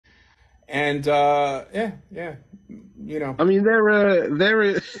And yeah, you know. I mean, I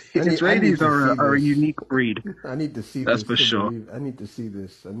need Israelis to see are a this. unique breed. I need to see That's this for to sure. believe. I need to see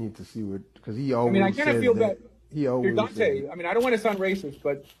this. I need to see what because I mean, I kind of feel bad. He You're always says Dante. that. I mean, I don't want to sound racist,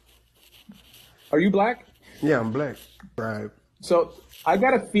 but are you black? Yeah, I'm black. Right. So I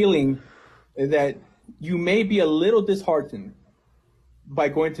got a feeling that you may be a little disheartened by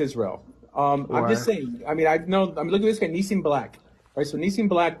going to Israel. I'm just Why? saying. I mean, I know. I mean, look at this guy, Nissim Black. Right. So Nissim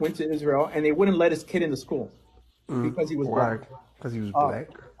Black went to Israel, and they wouldn't let his kid into school because he was black. Why? Because he was Uh, black.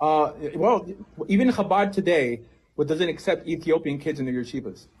 well, even Chabad today doesn't accept Ethiopian kids in their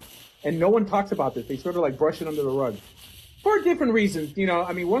yeshivas, and no one talks about this. They sort of like brush it under the rug for different reasons. You know,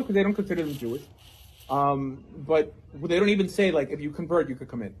 I mean, one because they don't consider them Jewish, but they don't even say like if you convert, you could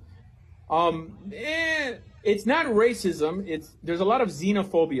come in. It's not racism. There's a lot of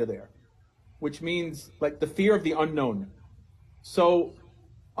xenophobia there, which means like the fear of the unknown. So,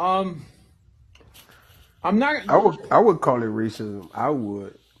 I'm not. I would call it racism. I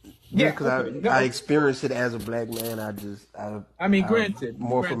would. Yeah. Just because Okay. No, I experienced it as a black man, I mean, I'm granted,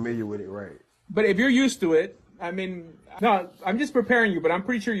 more familiar with it, right? but if you're used to it, I mean, no, I'm just preparing you, but I'm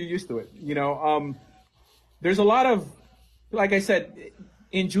pretty sure you're used to it. You know, there's a lot of, like I said,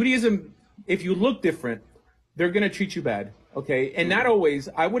 in Judaism, if you look different, they're going to treat you bad. Okay. And not always.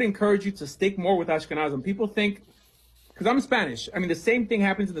 I would encourage you to stick more with Ashkenazim. People think, because I'm Spanish, I mean, the same thing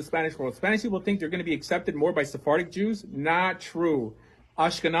happens in the Spanish world. Spanish people think they're going to be accepted more by Sephardic Jews. Not true.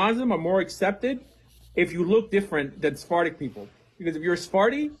 Ashkenazim are more accepted if you look different than Sephardic people. Because if you're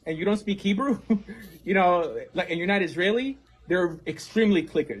Sephardi and you don't speak Hebrew, you know, like, and you're not Israeli, they're extremely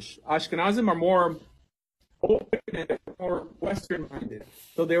cliquish. Ashkenazim are more open and more Western minded.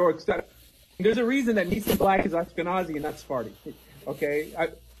 So they were accepted. There's a reason that Nissan Black is Ashkenazi and not Sephardi. Okay?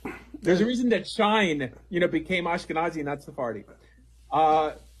 There's a reason that Shine, you know, became Ashkenazi and not Sephardi.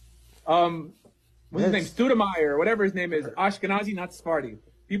 What's his name? Studemeyer, whatever his name is, Ashkenazi, not Sephardi.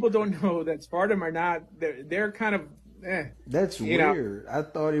 People don't know that Sephardim are not. They're kind of. That's You know. weird. I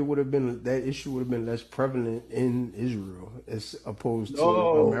thought it would have been that issue would have been less prevalent in Israel as opposed to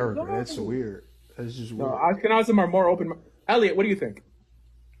America. No. That's weird. That's just No, weird. Ashkenazim are more open. Elliot, what do you think?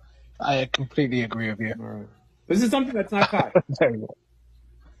 I completely agree with you. All right. This is something that's not taught.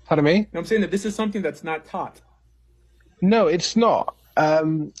 Pardon me? I'm saying that this is something that's not taught. No, it's not.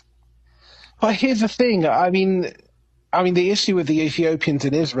 But here's the thing. I mean, the issue with the Ethiopians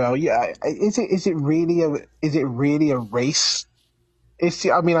in Israel. Yeah, is it really a race?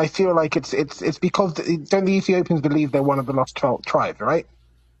 I mean, I feel like it's because don't the Ethiopians believe they're one of the lost 12 tribes, right?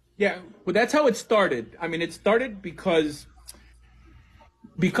 Yeah, but that's how it started. I mean, it started because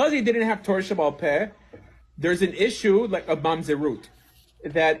he didn't have Torah Shabbal Peh. There's an issue like a mamzerut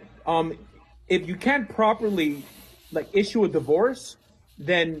that if you can't properly like issue a divorce,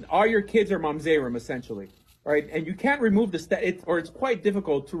 then all your kids are mamzerim essentially, right? And you can't remove it's quite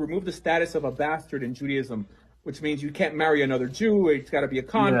difficult to remove the status of a bastard in Judaism, which means you can't marry another Jew. It's got to be a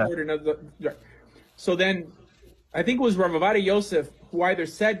convert. Right. So then, I think it was Rav Ovadia Yosef who either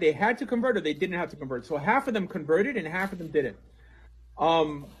said they had to convert or they didn't have to convert. So half of them converted and half of them didn't.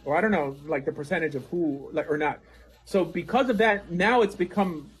 Or I don't know, like the percentage of who, like, or not. So because of that, now it's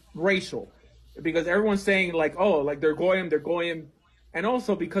become racial, because everyone's saying like, oh, like they're goyim, and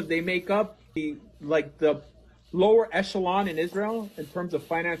also because they make up the lower echelon in Israel in terms of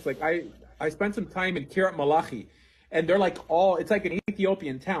finance. Like I spent some time in Kiryat Malachi, and they're like it's like an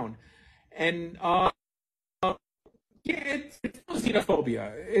Ethiopian town, and yeah, it's no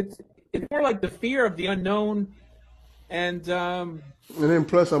xenophobia. It's more like the fear of the unknown, and And then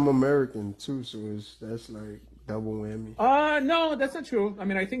plus I'm American too, so that's like double whammy. no, that's not true. I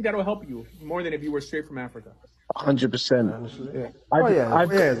mean, I think that'll help you more than if you were straight from Africa. 100%. Honestly.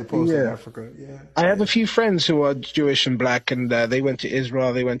 Yeah. As opposed to Africa. Yeah. I have a few friends who are Jewish and black, and they went to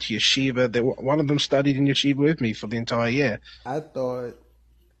Israel. They went to yeshiva. One of them studied in yeshiva with me for the entire year. I thought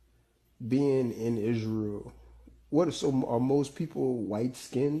being in Israel, are most people white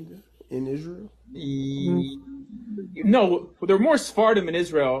skinned in Israel? No, they're more Sephardim in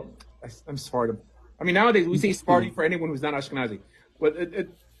Israel. I'm Sephardim. I mean, nowadays we say Sephardi for anyone who's not Ashkenazi. But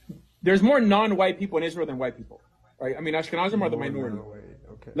there's more non-white people in Israel than white people, right? I mean, Ashkenazim are the minority.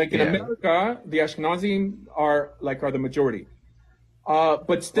 Okay. Like in America, the Ashkenazim are the majority.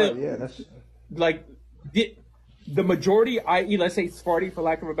 But still, that's like the majority, i.e., let's say Sephardi, for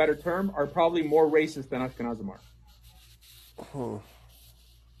lack of a better term, are probably more racist than Ashkenazim are. huh.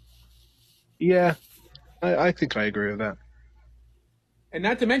 Yeah, I think I agree with that. And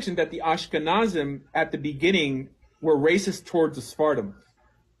not to mention that the Ashkenazim at the beginning were racist towards the Sephardim.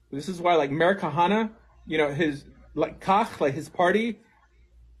 This is why, like, Meir Kahane, you know, his party,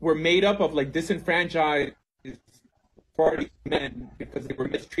 were made up of like disenfranchised Sephardic men because they were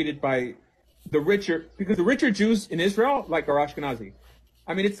mistreated by because the richer Jews in Israel like are Ashkenazi.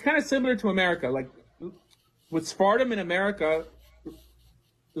 I mean, it's kind of similar to America. Like with Sfardim in America,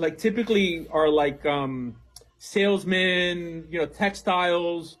 like typically are like salesmen,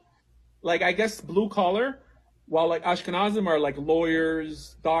 textiles, like I guess blue collar, while like Ashkenazim are like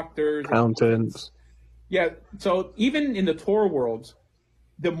lawyers, doctors, accountants. Yeah, so even in the Torah world,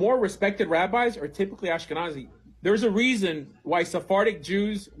 the more respected rabbis are typically Ashkenazi. There's a reason why Sephardic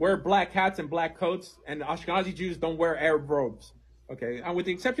Jews wear black hats and black coats, and Ashkenazi Jews don't wear Arab robes. Okay, and with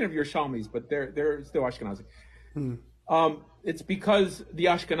the exception of Yerushalmis, but they're still Ashkenazi. It's because the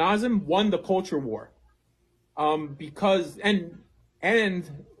Ashkenazim won the culture war. Because and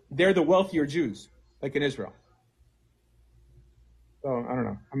they're the wealthier Jews, like in Israel. So I don't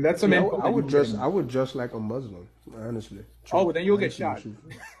know. I mean, that's I would dress like a Muslim, honestly. Oh, well, then you'll get shot.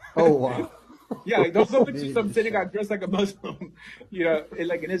 Oh wow. Yeah, like, don't go into some synagogue dressed like a Muslim,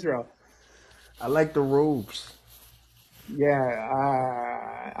 like in Israel. I like the robes.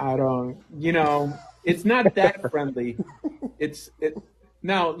 Yeah, I don't. It's not that friendly.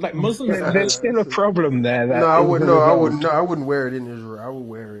 Now, like Muslims. There's still a problem there. I wouldn't wear it in Israel. I would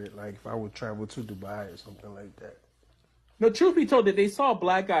wear it like if I would travel to Dubai or something like that. No, truth be told, if they saw a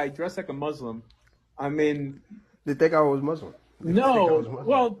black guy dressed like a Muslim, I mean, they think I was Muslim.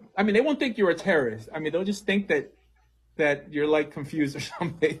 Well, I mean, they won't think you're a terrorist. I mean, they'll just think that you're like confused or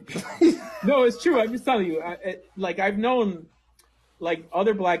something. No, it's true. I'm just telling you. I've known like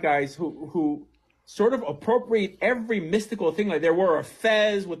other black guys who sort of appropriate every mystical thing. Like they wear a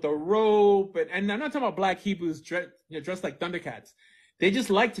fez with a rope, and I'm not talking about black Hebrews dressed like Thundercats. They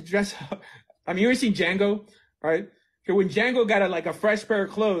just like to dress up. I mean, you ever seen Django, right? So when Django got a fresh pair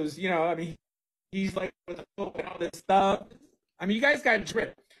of clothes, I mean, he's like with a rope and all this stuff. I mean, you guys got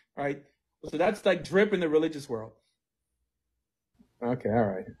drip, right? So that's like drip in the religious world. Okay,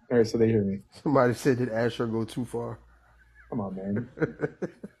 all right. So they hear me. Somebody said, did Asher go too far? Come on, man.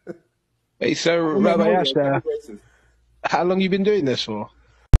 Hey, so Rabbi Asher, how long you been doing this for?